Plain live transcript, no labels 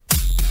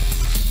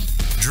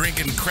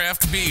drinking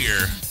craft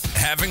beer,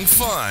 having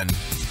fun,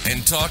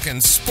 and talking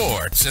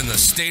sports in the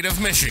state of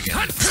Michigan.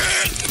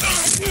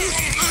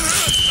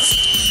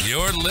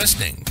 You're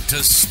listening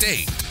to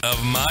State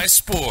of My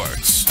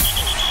Sports.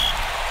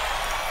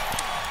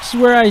 This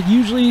is where I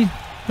usually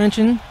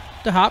mention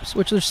the Hops,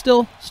 which are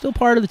still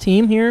part of the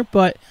team here,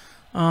 but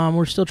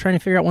we're still trying to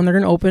figure out when they're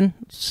going to open.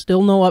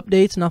 Still no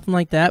updates, nothing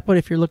like that. But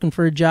if you're looking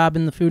for a job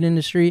in the food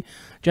industry,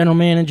 general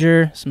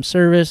manager, some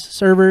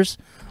servers,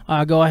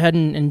 go ahead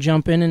and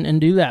jump in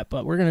and do that.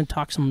 But we're going to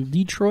talk some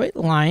Detroit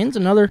Lions.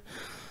 Another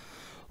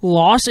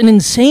loss, an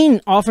insane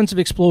offensive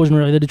explosion,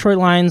 really. The Detroit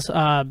Lions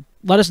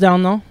let us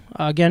down, though,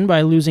 again,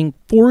 by losing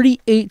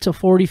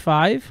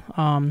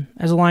 48-45,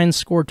 as the Lions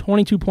scored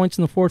 22 points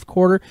in the fourth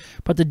quarter,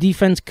 but the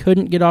defense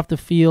couldn't get off the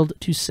field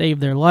to save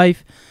their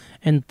life.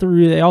 And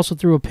they also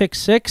threw a pick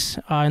six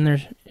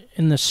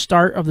in the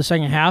start of the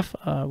second half,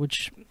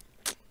 which,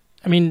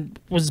 I mean,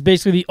 was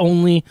basically the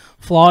only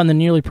flaw in the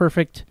nearly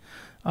perfect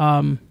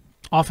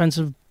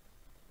offensive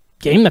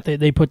game that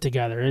they put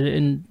together.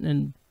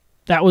 And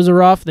that was a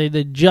rough. They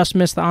just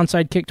missed the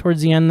onside kick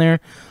towards the end there.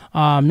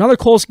 Another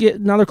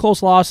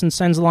close loss and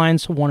sends the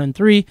Lions to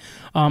 1-3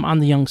 on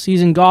the young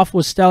season. Goff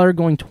was stellar,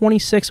 going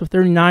 26 of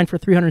 39 for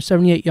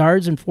 378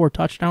 yards and 4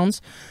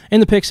 touchdowns.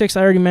 In the pick six,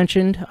 I already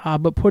mentioned,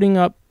 but putting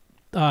up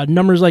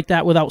numbers like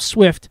that without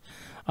Swift,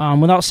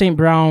 without St.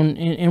 Brown,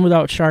 and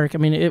without Shark, I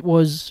mean, it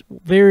was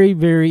very,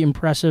 very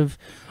impressive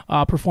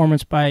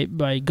performance by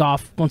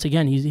Goff. Once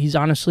again, he's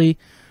honestly,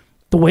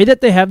 the way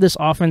that they have this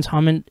offense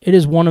humming, it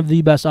is one of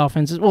the best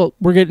offenses. Well,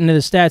 we're getting into the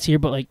stats here,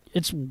 but like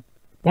it's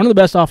one of the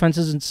best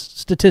offenses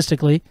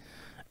statistically,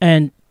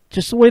 and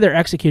just the way they're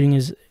executing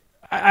is,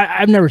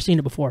 I've never seen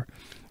it before,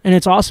 and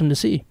it's awesome to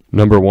see.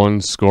 Number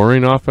one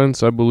scoring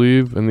offense, I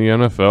believe, in the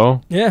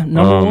NFL. Yeah,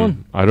 number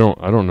one. I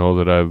don't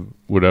know that I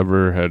would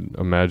ever had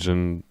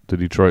imagined the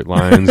Detroit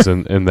Lions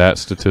and that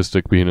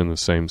statistic being in the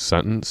same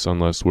sentence,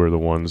 unless we're the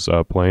ones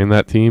playing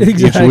that team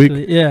each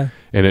week. Yeah,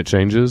 and it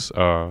changes.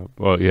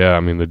 Well, yeah,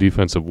 I mean the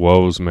defensive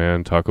woes,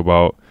 man. Talk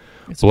about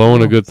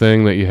blowing a good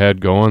thing that you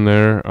had going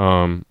there.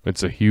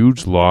 It's a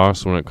huge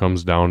loss when it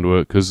comes down to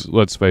it, because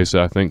let's face it,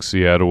 I think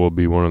Seattle will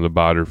be one of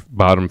the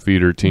bottom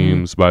feeder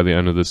teams by the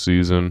end of the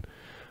season.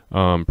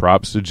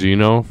 Props to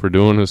Geno for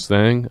doing his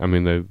thing. I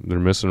mean, they're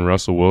missing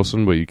Russell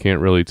Wilson, but you can't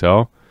really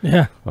tell.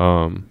 Yeah.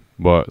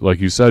 But like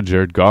you said,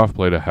 Jared Goff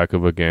played a heck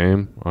of a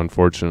game.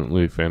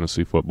 Unfortunately,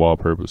 fantasy football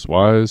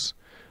purpose-wise,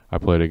 I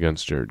played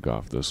against Jared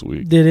Goff this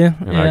week. Did you?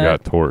 And I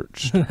got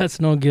torched.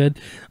 That's no good.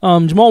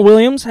 Jamal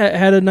Williams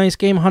had a nice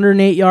game,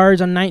 108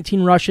 yards on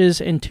 19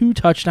 rushes and 2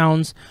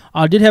 touchdowns.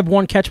 Did have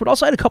 1 catch, but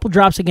also had a couple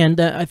drops again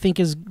that I think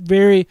is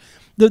very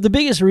the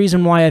biggest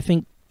reason why I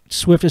think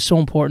Swift is so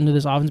important to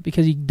this offense,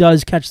 because he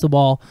does catch the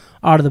ball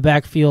out of the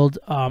backfield.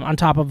 On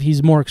top of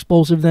he's more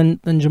explosive than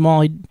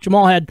Jamal.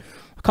 Jamal had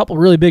a couple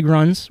really big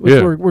runs,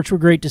 which were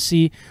great to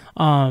see.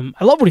 I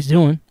love what he's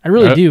doing. I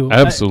really do.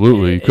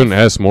 Absolutely. You couldn't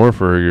ask more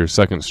for your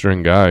second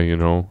string guy, you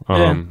know.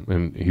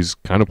 And he's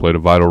kind of played a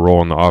vital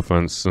role in the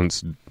offense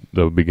since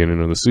the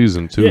beginning of the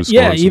season too.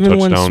 Yeah, even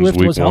when Swift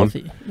week was one.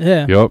 healthy.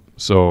 Yeah. Yep.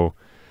 So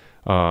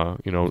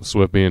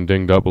Swift being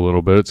dinged up a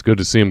little bit, it's good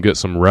to see him get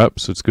some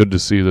reps. It's good to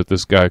see that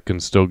this guy can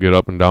still get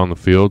up and down the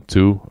field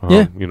too.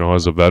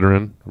 As a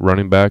veteran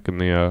running back in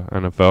the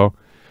NFL.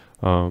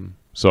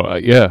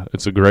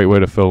 It's a great way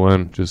to fill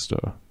in. Just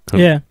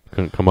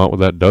couldn't come out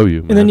with that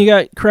W. Man. And then you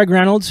got Craig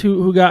Reynolds,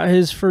 who got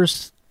his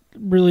first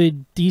really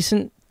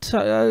decent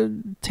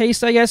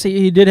taste, I guess.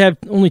 He did have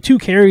only 2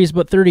 carries,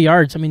 but 30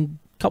 yards. I mean,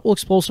 a couple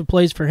explosive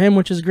plays for him,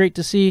 which is great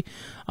to see.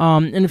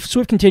 And if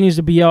Swift continues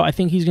to be out, I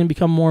think he's going to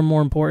become more and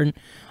more important.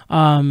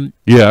 I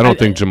don't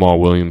think Jamal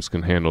Williams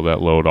can handle that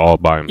load all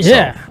by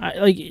himself.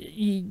 Yeah,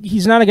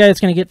 he's not a guy that's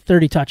going to get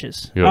 30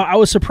 touches. Yep. I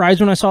was surprised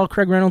when I saw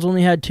Craig Reynolds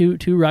only had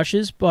two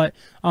rushes, but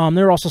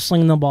they were also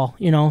slinging the ball,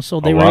 so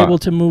they were able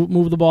to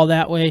move the ball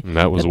that way. And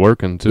that was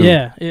working, too.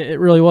 Yeah, it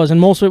really was. And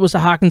most of it was to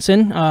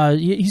Hawkinson.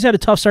 He's had a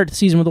tough start to the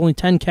season with only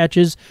 10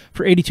 catches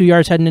for 82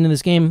 yards heading into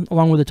this game,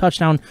 along with a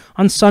touchdown.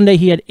 On Sunday,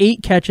 he had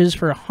 8 catches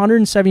for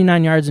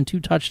 179 yards and 2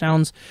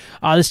 touchdowns.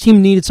 This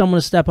team needed someone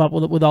to step up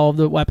with all of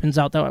the weapons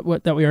out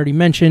that we already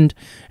mentioned,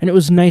 and it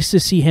was nice to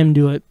see him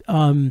do it.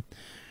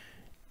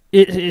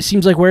 It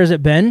seems like, where has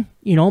it been?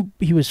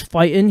 He was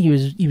fighting.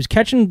 He was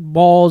catching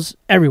balls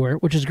everywhere,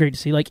 which is great to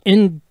see. Like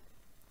in,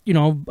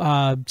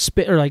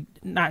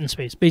 not in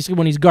space. Basically,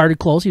 when he's guarded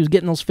close, he was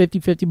getting those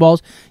 50-50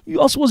 balls. He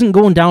also wasn't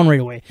going down right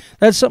away.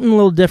 That's something a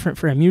little different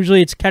for him.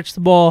 Usually, it's catch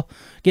the ball,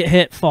 get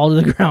hit, fall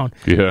to the ground.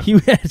 Yeah. He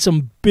had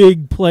some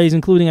big plays,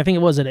 including, I think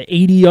it was at an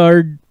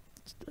 80-yard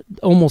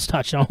almost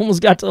touchdown.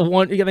 Almost got to the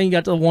one. I think he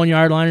got to the 1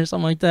 yard line or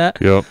something like that.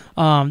 Yep.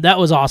 That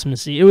was awesome to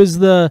see. It was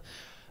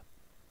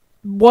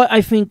what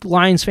I think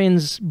Lions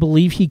fans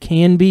believe he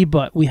can be,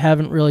 but we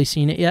haven't really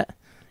seen it yet.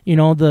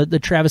 The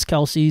Travis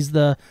Kelce's,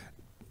 the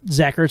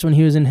Zach Ertz when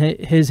he was in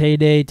his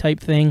heyday type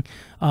thing.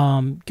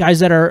 Guys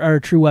that are a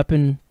true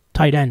weapon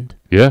tight end.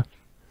 Yeah.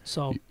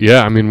 So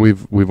yeah, I mean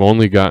we've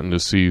only gotten to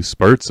see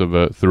spurts of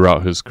it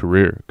throughout his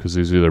career because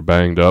he's either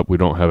banged up, we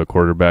don't have a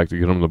quarterback to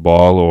get him the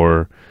ball,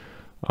 or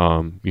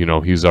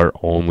He's our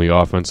only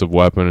offensive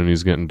weapon, and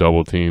he's getting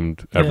double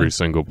teamed every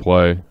single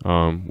play.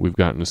 We've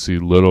gotten to see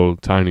little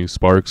tiny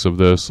sparks of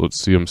this. Let's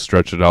see him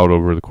stretch it out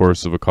over the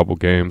course of a couple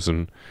games,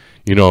 and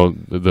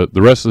the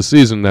rest of the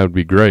season, that would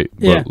be great.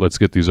 But let's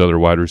get these other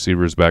wide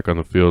receivers back on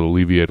the field,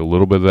 alleviate a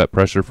little bit of that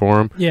pressure for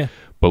him. Yeah.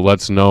 But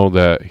let's know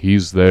that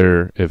he's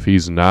there if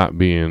he's not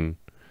being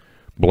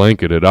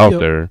blanketed out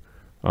there.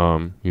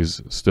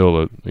 He's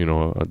still a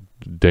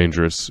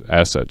dangerous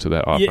asset to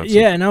that offense.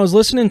 Yeah, and I was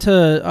listening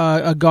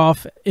to a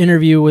Goff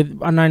interview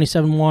on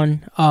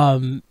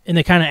 97.1, and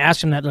they kind of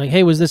asked him that, like,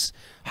 hey, was this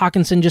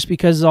Hockenson just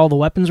because all the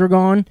weapons were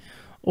gone,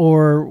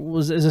 or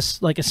is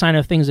this like a sign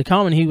of things to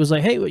come? And he was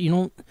like, hey,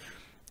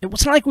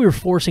 it's not like we were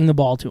forcing the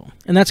ball to him,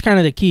 and that's kind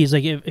of the key. Is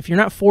like if you're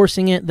not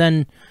forcing it,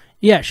 then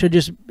it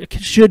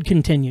should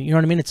continue. You know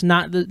what I mean? It's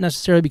not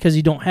necessarily because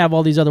you don't have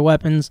all these other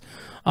weapons.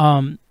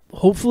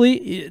 Hopefully,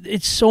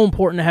 it's so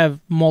important to have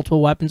multiple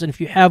weapons, and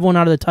if you have one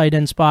out of the tight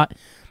end spot,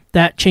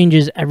 that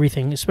changes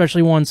everything.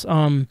 Especially once,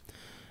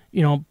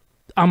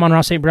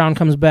 Amon-Ra St. Brown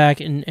comes back,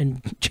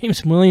 and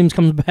James Williams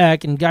comes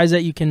back, and guys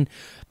that you can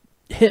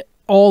hit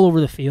all over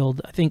the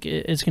field. I think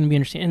it's going to be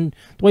interesting. And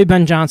the way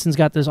Ben Johnson's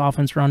got this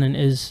offense running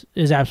is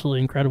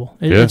absolutely incredible.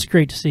 It's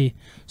great to see.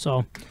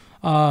 So,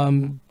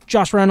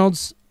 Josh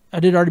Reynolds, I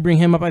did already bring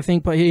him up, I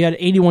think, but he had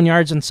 81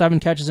 yards and 7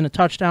 catches and a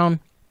touchdown.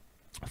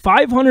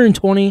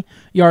 520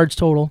 yards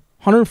total,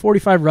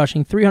 145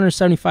 rushing,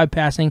 375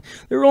 passing.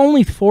 They were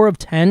only 4 of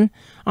 10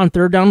 on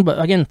third down, but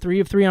again, 3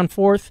 of 3 on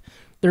fourth.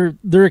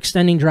 They're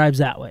extending drives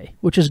that way,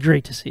 which is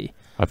great to see.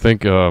 I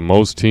think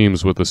most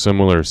teams with a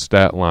similar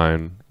stat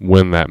line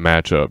win that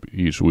matchup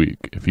each week.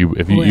 You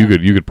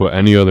could put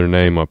any other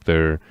name up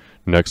there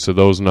next to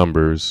those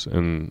numbers,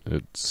 and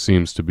it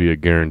seems to be a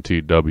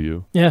guaranteed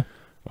W. Yeah.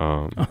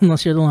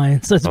 Unless you're the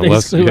Lions. That's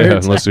basically where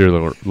it's unless you're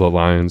the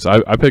Lions.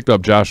 I picked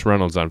up Josh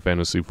Reynolds on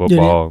fantasy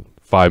football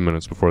 5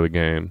 minutes before the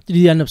game. Did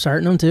you end up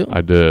starting him too?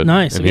 I did.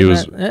 Nice. And he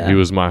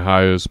was my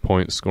highest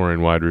point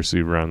scoring wide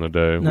receiver on the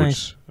day,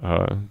 which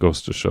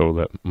goes to show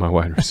that my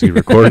wide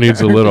receiver core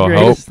needs a little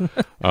help.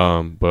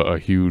 But a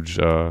huge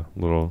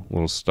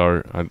little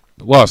start. I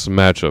lost the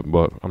matchup,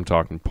 but I'm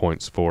talking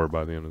points for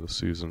by the end of the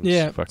season.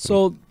 Yeah.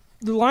 So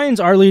the Lions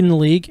are leading the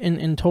league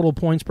in total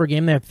points per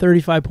game. They have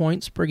 35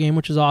 points per game,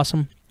 which is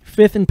awesome.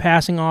 5th in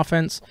passing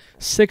offense,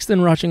 6th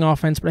in rushing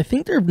offense, but I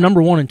think they're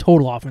number 1 in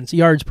total offense,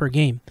 yards per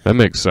game. That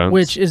makes sense.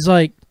 Which is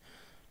like,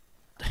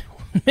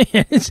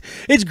 man,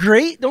 it's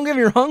great. Don't get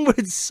me wrong, but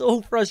it's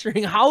so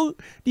frustrating. How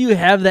do you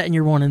have that in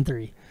your 1 and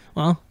 3?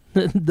 Well,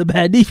 the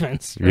bad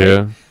defense. Right?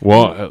 Yeah.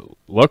 Well,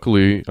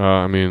 luckily,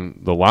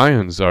 the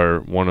Lions are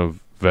one of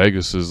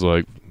Vegas's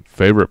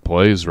favorite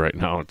plays right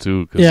now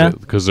too,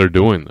 because they're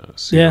doing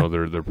this. You know,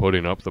 they're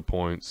putting up the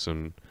points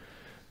and.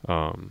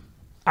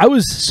 I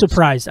was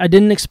surprised. I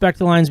didn't expect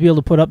the Lions to be able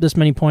to put up this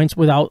many points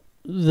without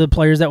the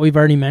players that we've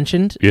already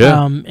mentioned.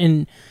 Yeah.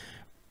 And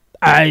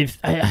I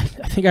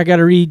think I got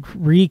to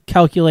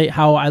recalculate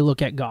how I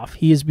look at Goff.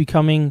 He is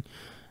becoming.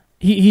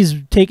 He's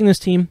taking this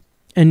team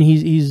and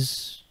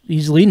he's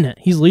leading it.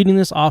 He's leading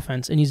this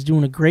offense and he's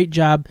doing a great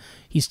job.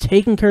 He's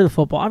taking care of the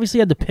football. Obviously,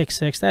 he had the pick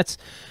 6. That's,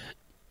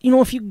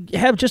 if you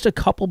have just a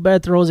couple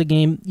bad throws a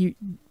game,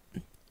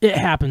 it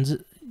happens.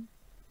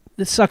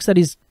 It sucks that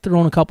he's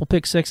thrown a couple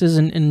pick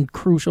 6s in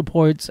crucial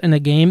points in a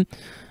game,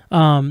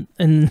 and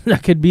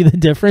that could be the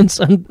difference,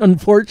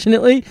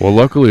 unfortunately. Well,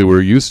 luckily,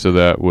 we're used to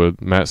that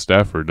with Matt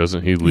Stafford.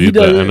 Doesn't he lead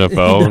the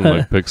NFL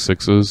in pick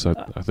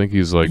 6s? I think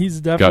he's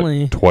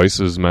definitely got twice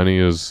as many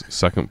as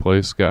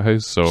second-place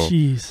guys. So,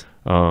 jeez.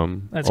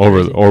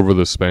 Over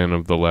the span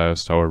of the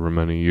last however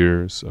many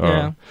years.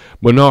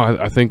 But no,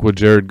 I think with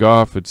Jared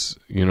Goff, it's,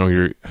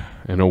 you're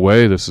in a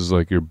way, this is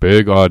like your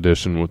big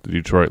audition with the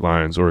Detroit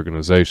Lions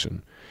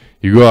organization.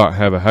 You go out,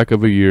 have a heck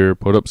of a year,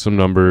 put up some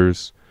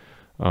numbers,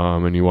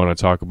 and you want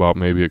to talk about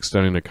maybe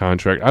extending a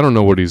contract. I don't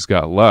know what he's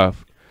got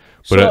left.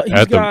 But so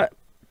he's got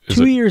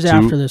 2 years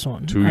after this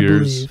one, 2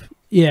 years? Believe.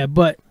 Yeah,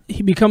 but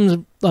he becomes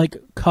a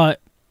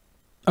cut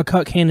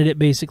candidate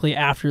basically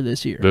after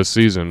this year. This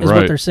season, is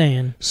right. what they're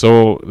saying.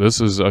 So this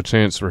is a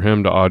chance for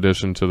him to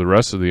audition to the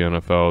rest of the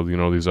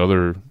NFL, these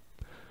other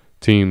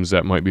teams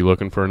that might be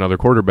looking for another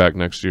quarterback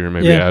next year,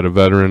 maybe add a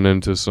veteran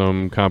into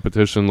some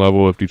competition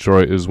level if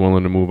Detroit is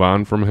willing to move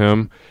on from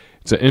him.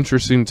 It's an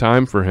interesting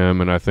time for him,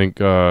 and I think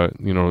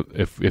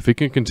if he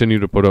can continue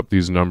to put up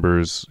these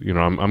numbers,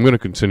 I'm going to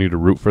continue to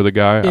root for the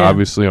guy. Yeah.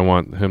 Obviously, I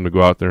want him to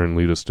go out there and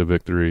lead us to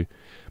victory.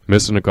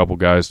 Missing a couple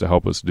guys to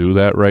help us do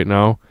that right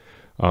now,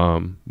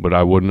 but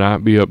I would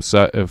not be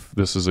upset if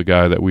this is a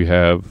guy that we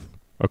have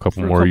a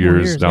couple more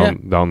years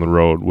down the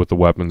road with the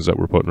weapons that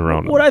we're putting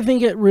around him. What I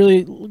think it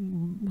really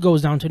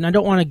goes down to, and I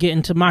don't want to get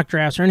into mock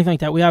drafts or anything like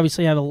that. We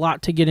obviously have a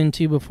lot to get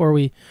into before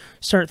we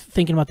start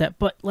thinking about that.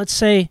 But let's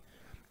say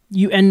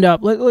you end up,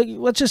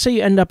 let's just say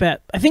you end up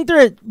at, I think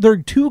they're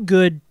too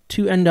good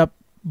to end up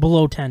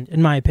below 10,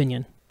 in my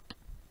opinion.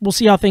 We'll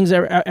see how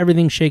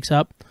everything shakes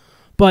up.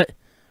 But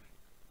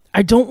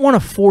I don't want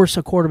to force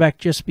a quarterback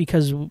just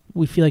because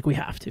we feel like we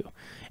have to.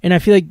 And I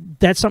feel like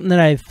that's something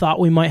that I thought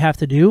we might have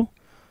to do.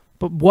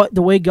 But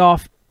the way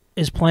Goff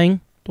is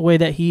playing, the way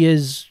that he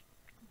is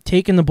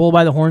taking the bull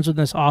by the horns with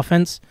this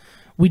offense,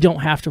 we don't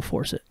have to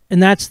force it.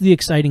 And that's the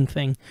exciting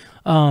thing.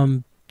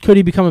 Could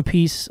he become a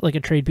piece, like a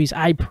trade piece?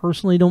 I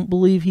personally don't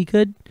believe he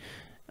could,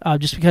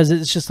 just because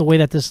it's just the way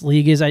that this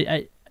league is.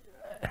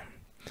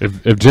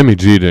 If Jimmy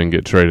G didn't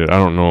get traded, I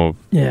don't know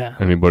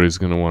if anybody's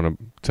going to want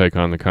to take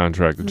on the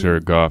contract of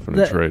Jared Goff in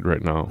a trade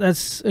right now.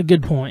 That's a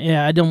good point.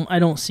 Yeah, I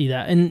don't see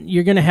that. And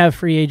you're going to have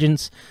free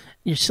agents.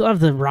 You still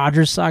have the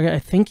Rodgers saga. I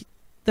think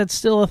that's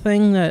still a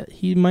thing that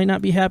he might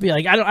not be happy.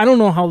 Like I don't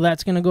know how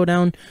that's going to go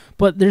down,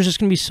 but there's just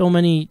going to be so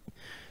many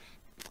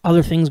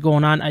other things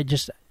going on. I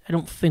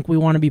don't think we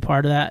want to be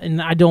part of that,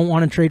 and I don't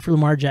want to trade for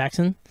Lamar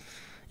Jackson.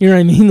 You know what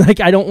I mean? Like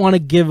I don't want to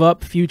give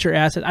up future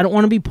assets. I don't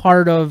want to be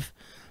part of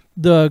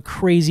the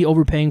crazy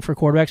overpaying for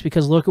quarterbacks,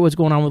 because look at what's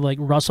going on with like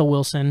Russell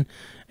Wilson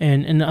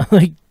and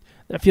like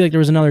I feel like there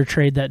was another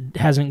trade that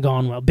hasn't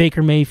gone well.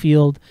 Baker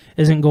Mayfield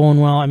isn't going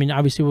well. I mean,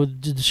 obviously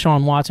with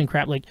Deshaun Watson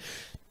crap, like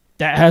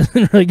that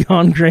hasn't really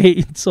gone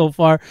great so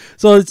far.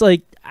 So it's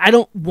like I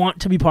don't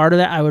want to be part of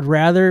that. I would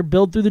rather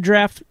build through the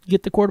draft,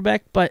 get the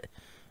quarterback,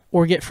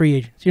 or get free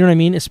agents. You know what I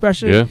mean?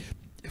 Especially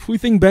if we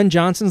think Ben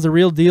Johnson's the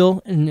real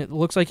deal, and it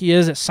looks like he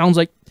is. It sounds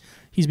like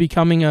he's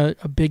becoming a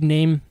big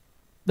name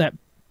that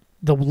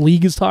the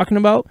league is talking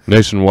about.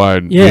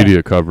 Nationwide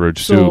media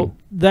coverage, so too.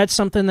 That's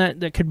something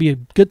that could be a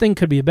good thing,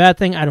 could be a bad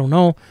thing. I don't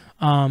know.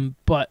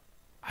 But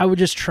I would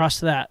just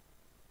trust that,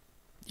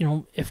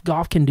 if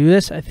Goff can do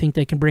this, I think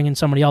they can bring in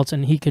somebody else,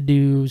 and he could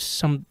do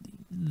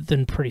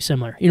something pretty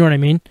similar. You know what I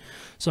mean?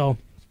 So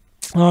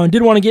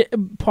did want to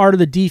get part of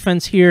the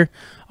defense here.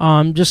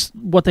 Just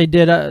what they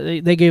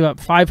did, they gave up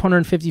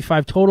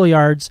 555 total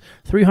yards,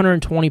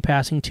 320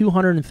 passing,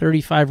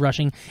 235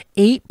 rushing,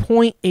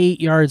 8.8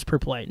 yards per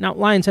play. Now,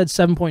 Lions had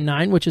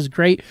 7.9, which is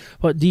great,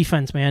 but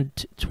defense, man,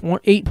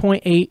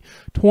 8.8,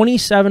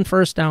 27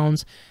 first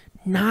downs,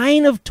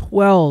 9 of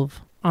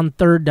 12 on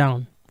third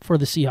down for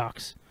the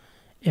Seahawks.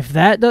 If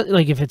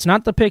it's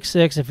not the pick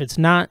six, if it's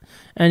not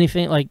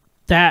anything, like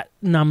that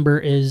number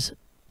is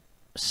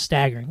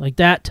staggering. Like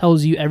that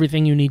tells you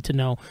everything you need to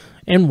know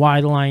and why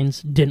the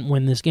Lions didn't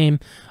win this game.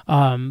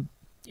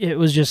 It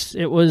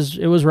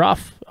was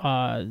rough.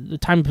 The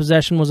time of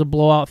possession was a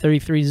blowout,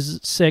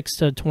 33-6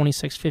 to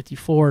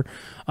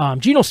 26-54.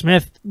 Geno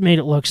Smith made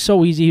it look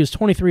so easy. He was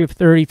 23 of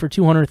 30 for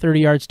 230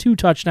 yards, 2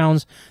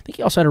 touchdowns. I think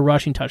he also had a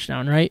rushing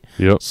touchdown, right?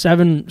 Yep.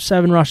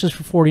 Seven rushes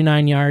for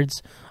 49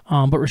 yards.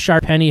 But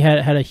Rashard Penny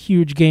had a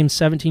huge game,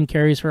 17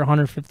 carries for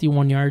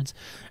 151 yards.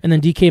 And then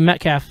DK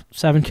Metcalf,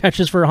 7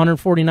 catches for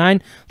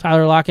 149.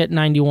 Tyler Lockett,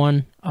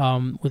 91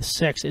 with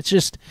 6. It's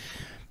just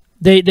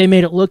they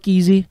made it look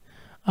easy.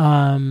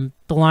 The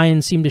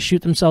Lions seemed to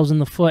shoot themselves in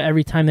the foot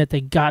every time that they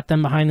got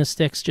them behind the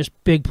sticks, just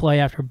big play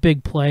after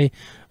big play.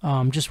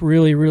 Just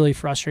really, really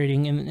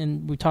frustrating.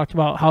 And we talked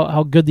about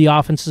how good the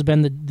offense has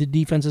been. The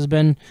defense has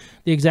been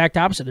the exact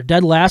opposite. They're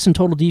dead last in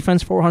total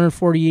defense,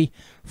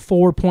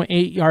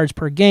 444.8 yards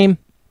per game.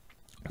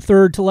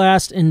 Third to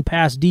last in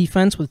pass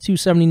defense with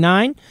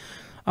 279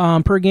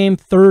 per game.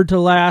 Third to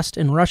last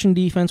in rushing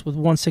defense with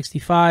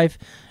 165.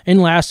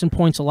 And last in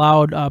points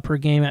allowed per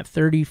game at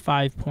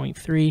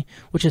 35.3,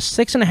 which is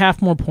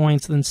 6.5 more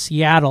points than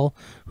Seattle,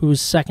 who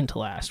is second to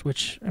last.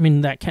 Which, I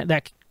mean, that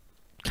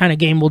kind of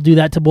game will do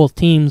that to both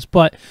teams.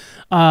 But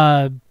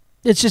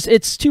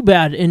it's too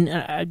bad. And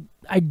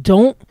I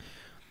don't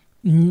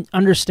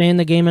understand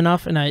the game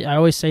enough. And I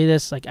always say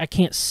this, like I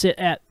can't sit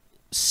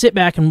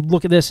back and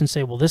look at this and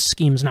say, well, this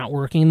scheme's not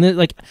working.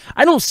 Like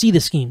I don't see the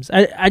schemes.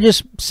 I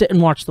just sit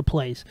and watch the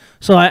plays.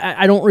 So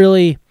I don't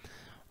really.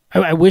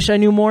 I wish I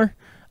knew more.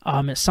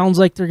 It sounds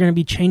like they're going to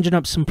be changing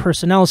up some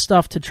personnel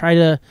stuff to try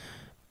to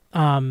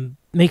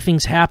make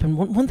things happen.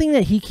 One thing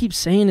that he keeps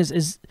saying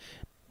is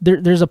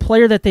there's a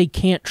player that they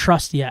can't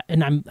trust yet,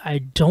 and I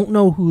don't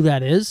know who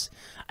that is.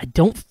 I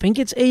don't think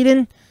it's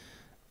Aiden,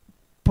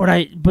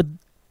 but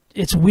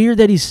it's weird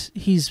that he's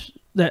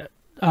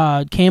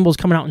Campbell's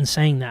coming out and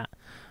saying that.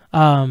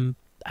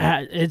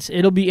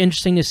 It'll be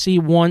interesting to see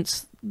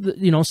once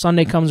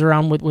Sunday comes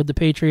around with the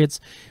Patriots.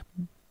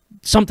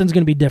 Something's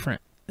going to be different.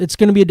 It's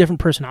going to be a different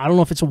person. I don't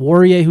know if it's a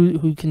Warrior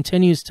who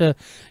continues to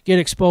get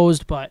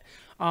exposed, but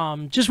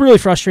just really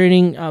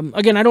frustrating.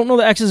 Again, I don't know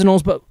the X's and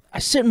O's, but I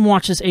sit and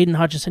watch this Aiden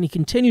Hutchinson. He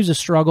continues to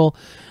struggle.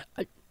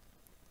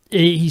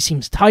 He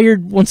seems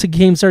tired once the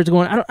game starts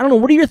going. I don't know.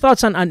 What are your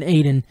thoughts on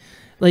Aiden?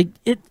 Like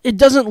it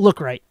doesn't look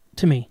right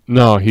to me.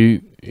 No,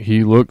 he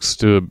looks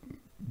to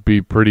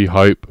be pretty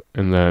hype,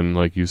 and then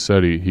like you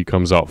said, he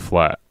comes out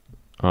flat.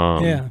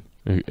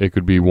 It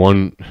could be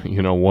one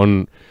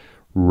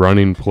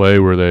running play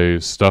where they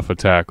stuff a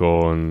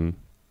tackle and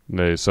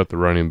they set the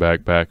running back,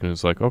 and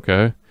it's like,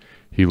 okay,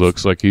 he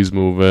looks like he's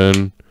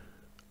moving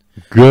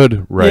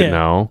good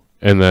now,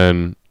 and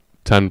then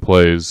 10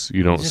 plays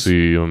you don't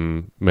see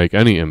him make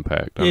any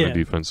impact on the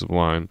defensive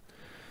line.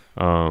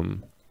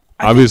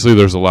 Obviously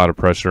there's a lot of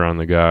pressure on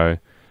the guy,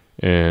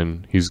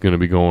 and he's going to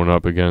be going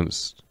up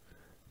against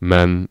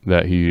men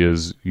that he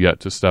is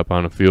yet to step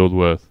on a field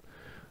with.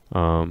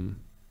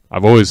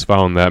 I've always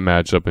found that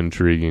matchup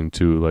intriguing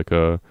too, like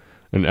a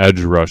an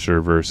edge rusher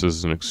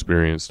versus an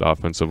experienced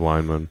offensive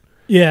lineman.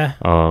 Yeah.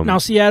 Now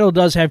Seattle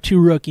does have 2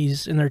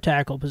 rookies in their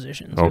tackle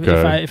positions.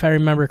 Okay. If I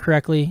remember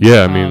correctly.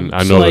 Yeah, I mean,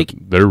 I know that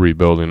they're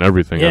rebuilding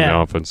everything on the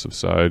offensive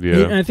side. Yeah.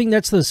 And I think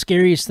that's the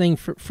scariest thing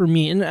for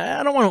me. And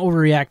I don't want to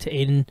overreact to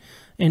Aiden,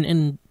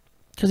 and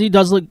because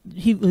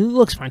he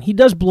looks fine. He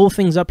does blow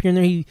things up here and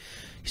there.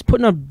 He's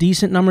putting up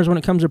decent numbers when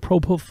it comes to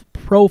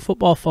pro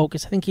football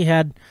focus. I think he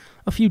had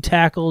a few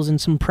tackles and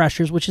some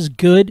pressures, which is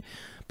good.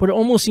 But it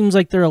almost seems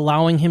like they're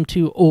allowing him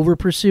to over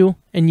pursue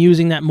and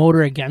using that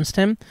motor against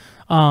him.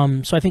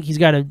 So I think he's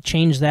got to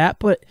change that.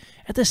 But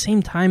at the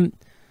same time,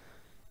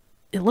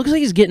 it looks like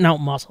he's getting out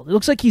muscled. It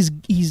looks like he's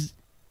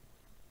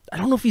I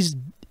don't know if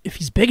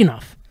he's big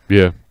enough.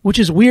 Yeah. Which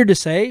is weird to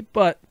say,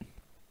 but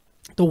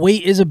the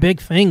weight is a big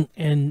thing,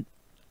 and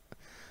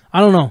I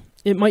don't know.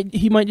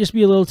 He might just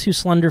be a little too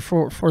slender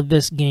for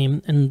this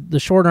game, and the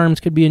short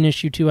arms could be an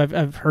issue too.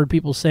 I've heard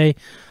people say.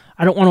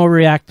 I don't want to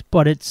overreact,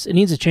 but it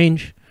needs a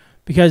change.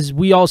 Because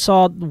we all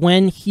saw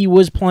when he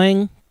was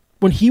playing,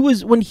 when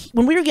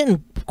we were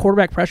getting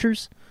quarterback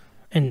pressures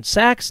and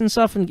sacks and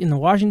stuff in the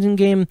Washington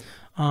game,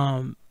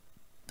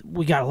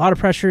 we got a lot of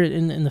pressure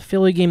in the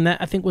Philly game.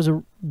 That I think was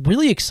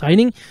really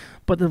exciting.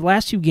 But the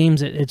last 2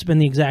 games, it's been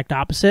the exact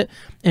opposite,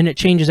 and it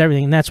changes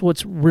everything. And that's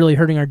what's really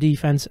hurting our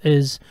defense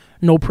is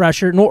no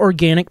pressure, no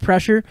organic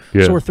pressure.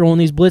 Yeah. So we're throwing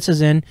these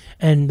blitzes in,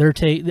 and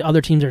the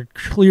other teams are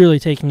clearly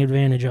taking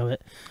advantage of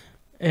it,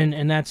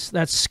 and that's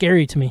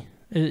scary to me.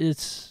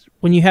 It's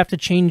when you have to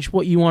change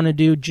what you want to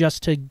do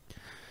just to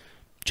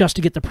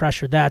get the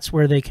pressure, that's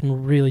where they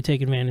can really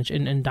take advantage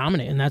and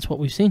dominate, and that's what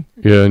we've seen.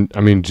 Yeah, and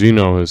I mean,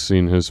 Geno has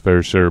seen his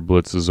fair share of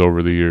blitzes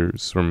over the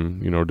years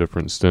from,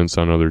 different stints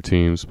on other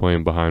teams,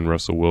 playing behind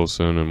Russell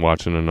Wilson and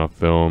watching enough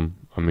film.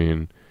 I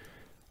mean,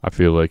 I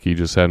feel like he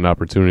just had an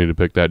opportunity to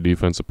pick that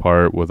defense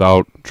apart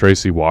without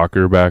Tracy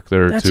Walker back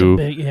there, that's too.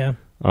 That's big, yeah.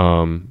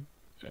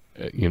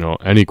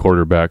 Any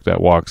quarterback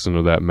that walks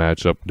into that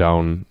matchup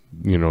down,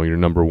 your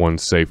number one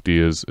safety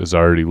is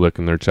already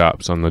licking their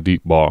chops on the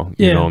deep ball.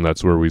 And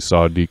that's where we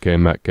saw DK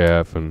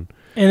Metcalf and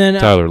then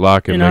Tyler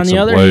Lockett make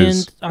some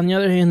plays. On the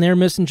other hand, they're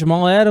missing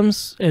Jamal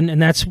Adams,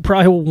 and that's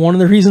probably one of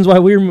the reasons why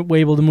we were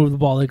able to move the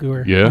ball like we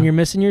were. Yeah. When you're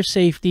missing your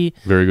safety.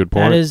 Very good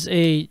point. That is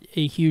a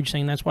huge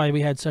thing. That's why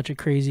we had such a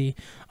crazy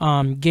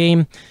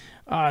game.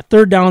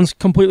 Third down's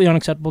completely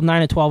unacceptable.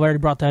 9 of 12, I already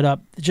brought that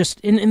up. Just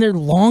in their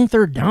long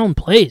third down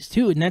plays,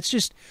 too. And that's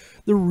just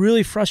the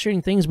really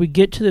frustrating things. We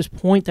get to this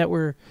point that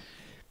we're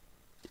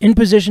in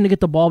position to get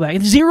the ball back.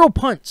 It's 0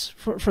 punts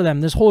for them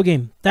this whole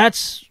game.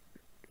 That's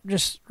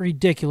just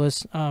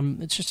ridiculous.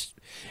 It's just,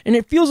 and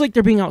it feels like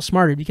they're being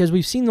outsmarted because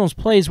we've seen those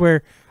plays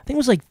where I think it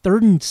was like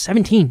 3rd and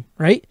 17,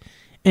 right?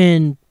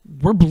 And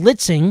we're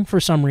blitzing for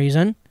some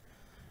reason.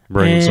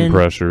 Bringing some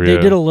pressure, They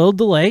did a little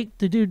delay.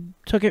 The dude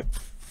took it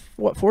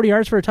 40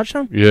 yards for a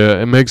touchdown?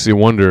 Yeah, it makes you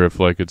wonder if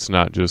it's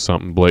not just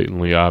something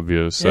blatantly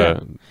obvious.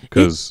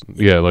 Because,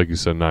 like you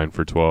said, 9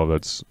 for 12,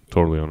 that's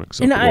totally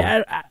unacceptable.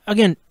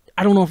 And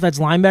I don't know if that's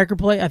linebacker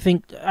play. I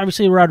think,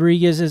 obviously,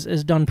 Rodriguez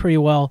has done pretty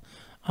well.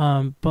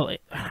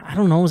 But I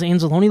don't know. Is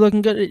Anzalone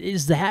looking good?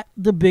 Is that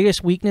the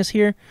biggest weakness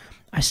here?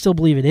 I still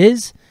believe it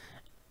is.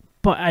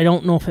 But I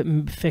don't know if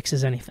it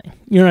fixes anything.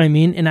 You know what I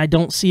mean? And I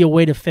don't see a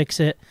way to fix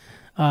it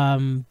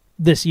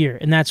this year,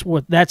 and that's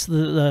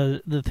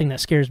the thing that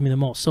scares me the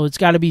most. So it's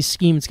got to be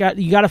scheme.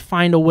 You got to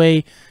find a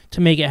way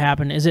to make it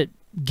happen. Is it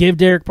give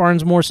Derek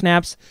Barnes more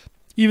snaps,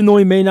 even though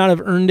he may not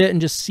have earned it, and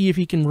just see if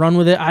he can run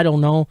with it? I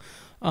don't know.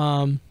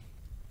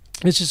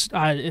 It's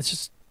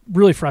just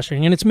really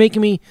frustrating, and it's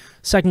making me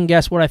second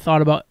guess what I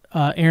thought about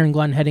Aaron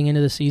Glenn heading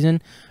into the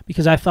season,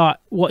 because I thought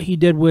what he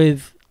did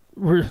with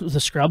the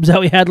scrubs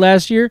that we had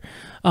last year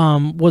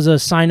was a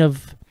sign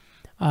of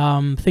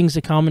things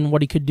to come and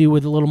what he could do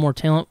with a little more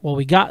talent. Well,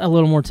 we got a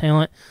little more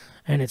talent,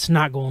 and it's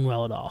not going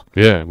well at all.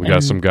 Yeah, we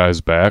got some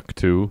guys back,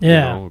 too.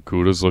 Yeah.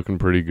 Okuda's looking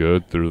pretty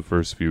good through the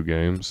first few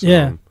games.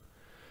 Yeah.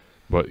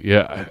 But,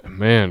 yeah,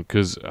 man,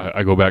 because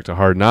I go back to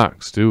Hard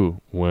Knocks, too,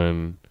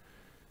 when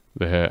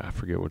they had, I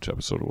forget which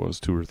episode it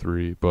was, 2 or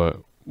 3, but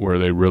where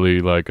they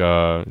really,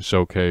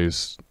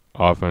 showcase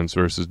offense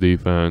versus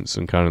defense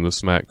and kind of the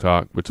smack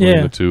talk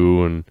between the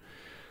two, and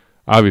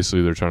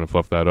obviously they're trying to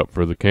fluff that up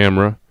for the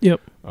camera. Yep.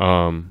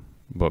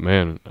 But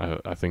man,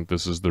 I think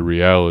this is the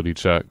reality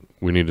check.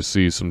 We need to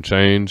see some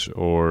change,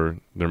 or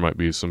there might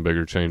be some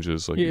bigger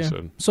changes, like you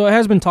said. So it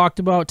has been talked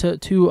about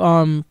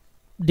to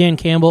Dan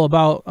Campbell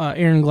about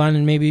Aaron Glenn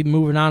and maybe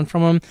moving on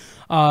from him.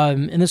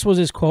 And this was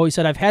his quote. He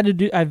said, I've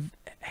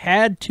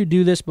had to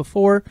do this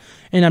before,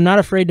 and I'm not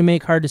afraid to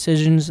make hard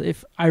decisions.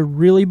 If I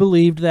really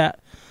believed that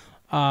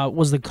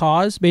was the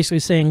cause, basically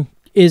saying,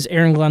 is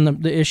Aaron Glenn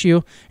the issue?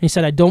 And he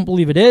said, I don't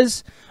believe it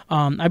is.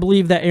 I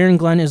believe that Aaron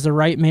Glenn is the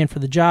right man for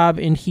the job,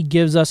 and he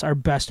gives us our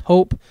best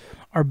hope,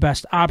 our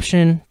best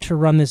option to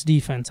run this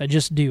defense. I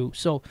just do.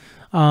 So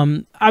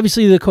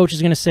obviously the coach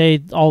is going to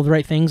say all the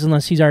right things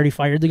unless he's already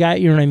fired the guy,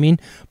 you know what I mean?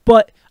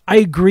 But I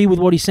agree with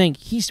what he's saying.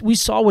 We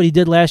saw what he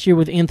did last year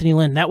with Anthony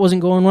Lynn. That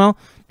wasn't going well.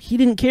 He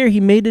didn't care.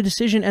 He made a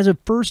decision as a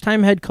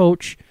first-time head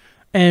coach,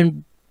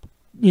 and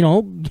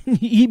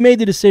he made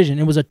the decision.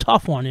 It was a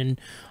tough one,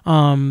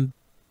 and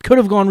could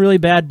have gone really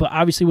bad, but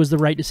obviously was the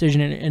right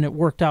decision, and it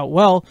worked out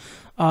well.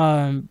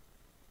 I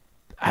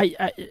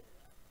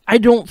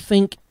don't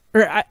think,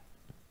 I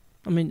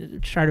mean,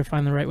 try to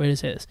find the right way to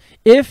say this.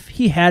 If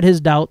he had his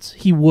doubts,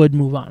 he would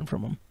move on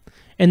from him.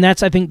 And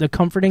that's, I think, the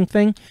comforting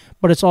thing,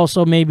 but it's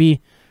also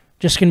maybe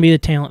just going to be the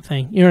talent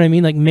thing. You know what I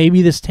mean? Like,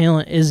 maybe this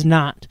talent is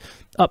not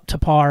up to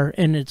par,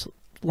 and it's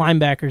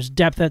linebackers,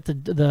 depth at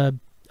the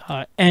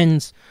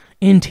ends,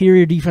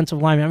 interior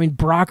defensive lineman. I mean,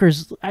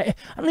 Brockers, I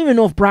don't even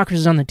know if Brockers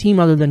is on the team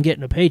other than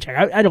getting a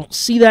paycheck. I don't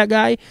see that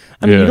guy.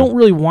 I mean, you don't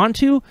really want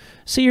to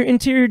see your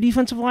interior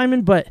defensive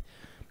lineman, but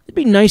it'd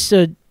be nice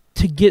to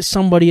get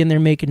somebody in there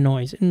making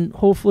noise. And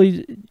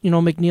hopefully,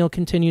 McNeil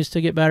continues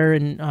to get better,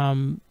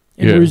 and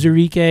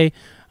Ruzurike,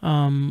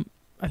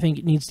 I think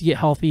it needs to get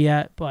healthy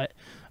yet. But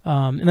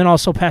and then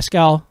also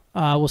Pascal,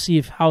 we'll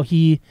see how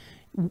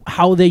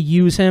they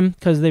use him,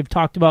 because they've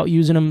talked about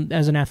using him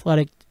as an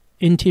athletic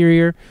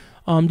interior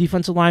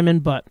defensive lineman.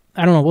 But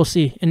I don't know. We'll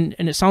see. And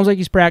it sounds like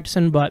he's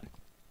practicing, but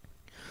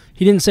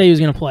he didn't say he was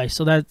going to play.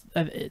 So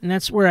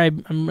that's where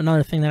I'm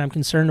another thing that I'm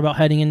concerned about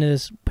heading into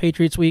this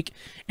Patriots week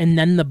and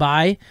then the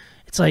bye.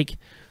 It's like,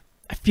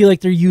 I feel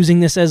like they're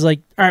using this as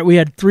like, all right, we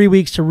had 3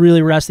 weeks to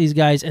really rest these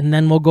guys, and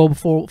then we'll go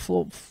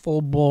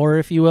full bore,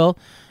 if you will.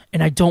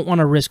 And I don't want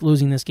to risk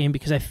losing this game,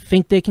 because I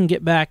think they can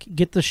get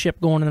the ship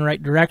going in the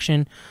right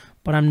direction.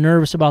 But I'm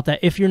nervous about that.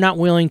 If you're not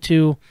willing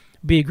to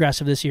be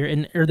aggressive this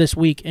year or this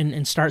week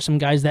and start some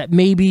guys that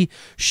maybe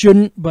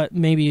shouldn't, but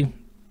maybe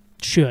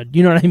should.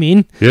 You know what I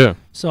mean? Yeah.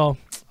 So,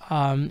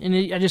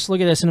 I just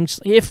look at this, and I'm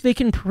just, if they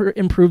can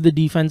improve the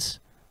defense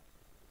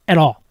at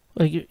all,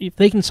 like if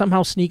they can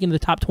somehow sneak into the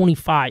top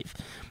 25,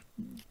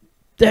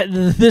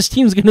 this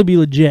team's going to be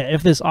legit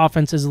if this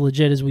offense is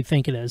legit as we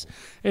think it is.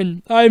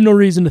 And I have no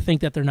reason to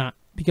think that they're not,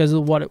 because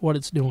of what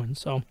it's doing.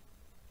 So,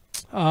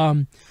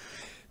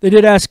 they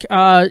did ask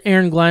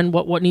Aaron Glenn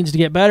what needs to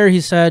get better.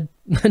 He said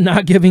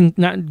not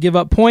give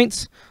up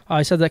points.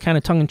 I said that kind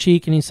of tongue in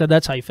cheek, and he said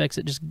that's how you fix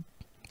it. Just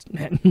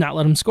not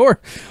let them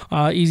score.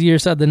 Easier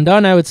said than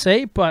done, I would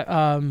say. But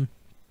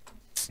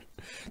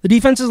the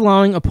defense is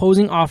allowing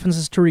opposing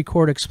offenses to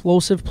record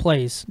explosive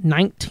plays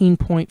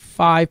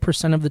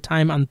 19.5% of the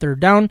time on third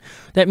down.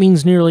 That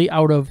means nearly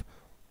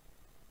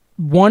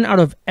one out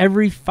of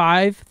every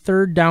 5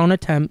 third down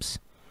attempts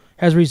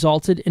has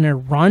resulted in a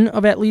run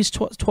of at least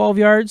 12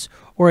 yards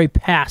or a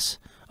pass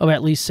of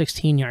at least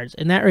 16 yards.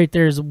 And that right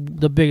there is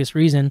the biggest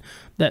reason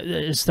that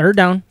is third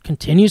down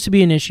continues to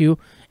be an issue,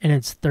 and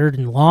it's third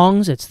and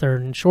longs, it's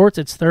third and shorts,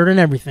 it's third and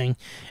everything.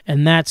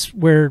 And that's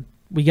where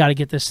we got to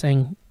get this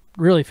thing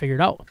really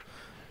figured out.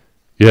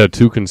 Yeah,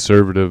 too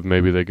conservative.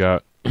 Maybe they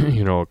got,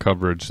 a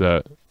coverage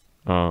that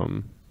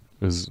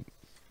is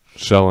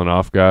shelling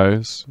off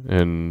guys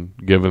and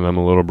giving them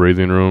a little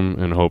breathing room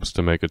in hopes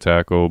to make a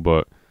tackle,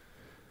 but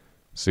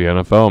it's the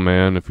NFL,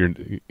 man. If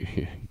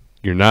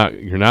you're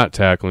not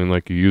tackling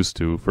like you used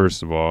to,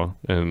 first of all,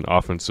 and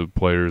offensive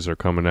players are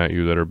coming at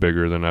you that are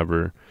bigger than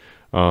ever.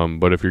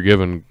 But if you're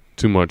given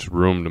too much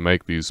room to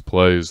make these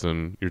plays,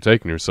 then you're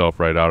taking yourself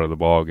right out of the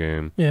ball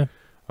game. Yeah.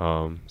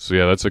 So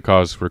yeah, that's a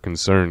cause for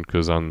concern,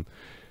 because on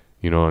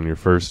your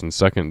first and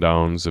second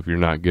downs, if you're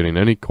not getting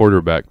any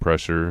quarterback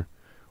pressure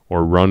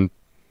or run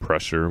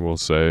pressure, we'll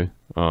say,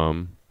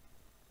 man,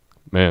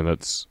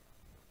 that's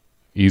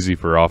easy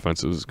for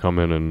offenses to come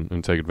in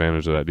and take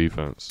advantage of that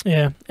defense.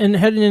 Yeah, and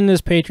heading into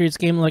this Patriots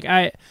game, like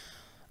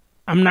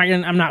I'm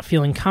not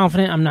feeling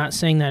confident. I'm not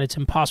saying that it's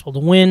impossible to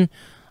win.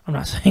 I'm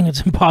not saying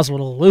it's impossible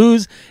to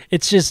lose.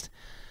 It's just,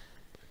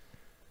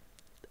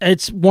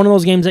 it's one of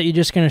those games that you're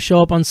just going to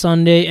show up on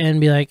Sunday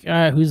and be like, all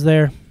right, who's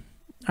there?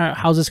 All right,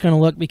 how's this going to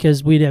look?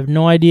 Because we'd have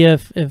no idea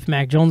if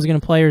Mac Jones is going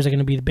to play, or is it going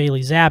to be the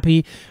Bailey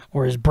Zappi,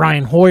 or is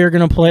Brian Hoyer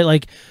going to play?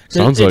 Like, it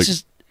sounds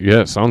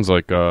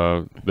like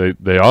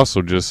they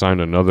also just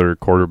signed another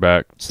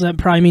quarterback. So that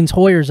probably means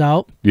Hoyer's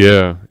out.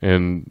 Yeah,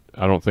 and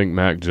I don't think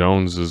Mac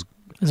Jones is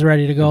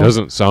ready to go. It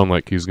doesn't sound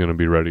like he's going to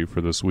be ready for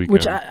this weekend.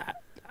 Which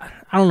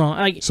I don't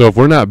know. So if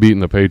we're not beating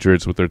the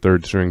Patriots with their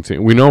third string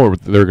team, we know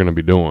what they're going to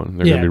be doing.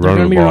 They're going to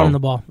be running the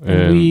ball.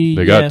 And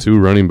they got 2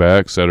 running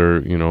backs that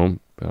are,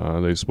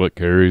 they split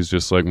carries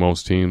just like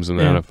most teams in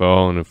the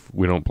NFL. And if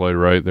we don't play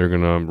right, they're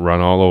going to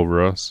run all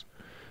over us.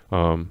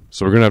 So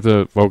we're going to have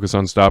to focus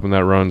on stopping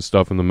that run,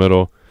 stuff in the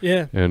middle.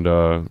 Yeah.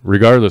 And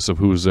regardless of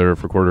who's there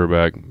for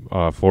quarterback,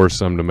 force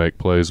them to make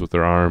plays with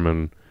their arm,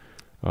 and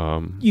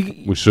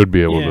we should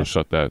be able to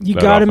shut that. You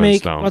got to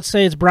make. Down. Let's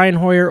say it's Brian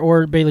Hoyer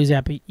or Bailey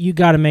Zappi. You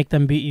got to make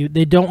them beat you.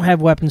 They don't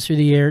have weapons through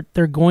the air.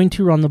 They're going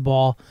to run the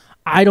ball.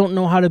 I don't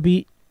know how to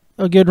beat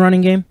a good running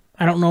game.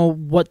 I don't know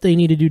what they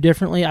need to do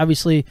differently.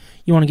 Obviously,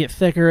 you want to get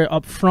thicker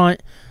up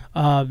front,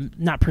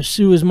 not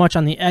pursue as much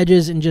on the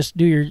edges, and just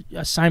do your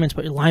assignments.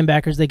 But your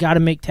linebackers, they got to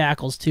make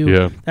tackles too.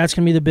 Yeah. That's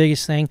going to be the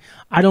biggest thing.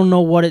 I don't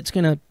know what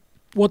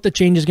the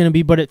change is going to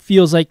be, but it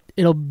feels like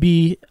it'll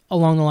be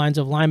along the lines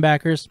of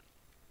linebackers.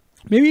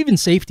 Maybe even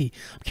safety.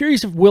 I'm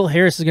curious if Will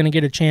Harris is going to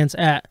get a chance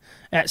at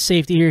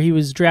safety here. He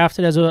was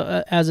drafted as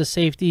a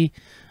safety.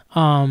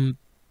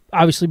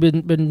 obviously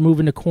been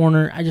moving to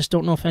corner. I just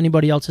don't know if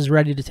anybody else is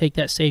ready to take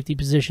that safety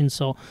position.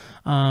 So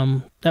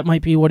that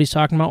might be what he's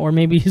talking about, or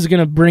maybe he's going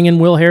to bring in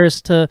Will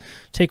Harris to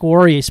take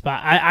Warrior's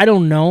spot. I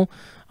don't know.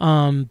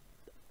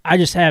 I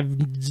just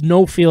have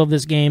no feel of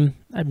this game.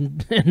 I'm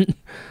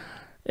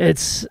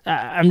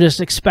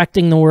just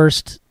expecting the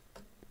worst.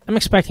 I'm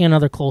expecting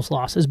another close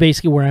loss is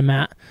basically where I'm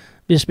at,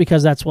 just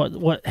because that's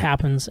what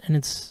happens.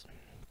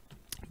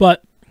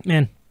 But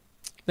man,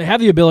 they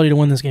have the ability to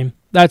win this game.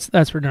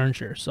 That's for darn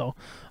sure. So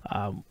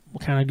we'll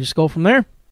kind of just go from there.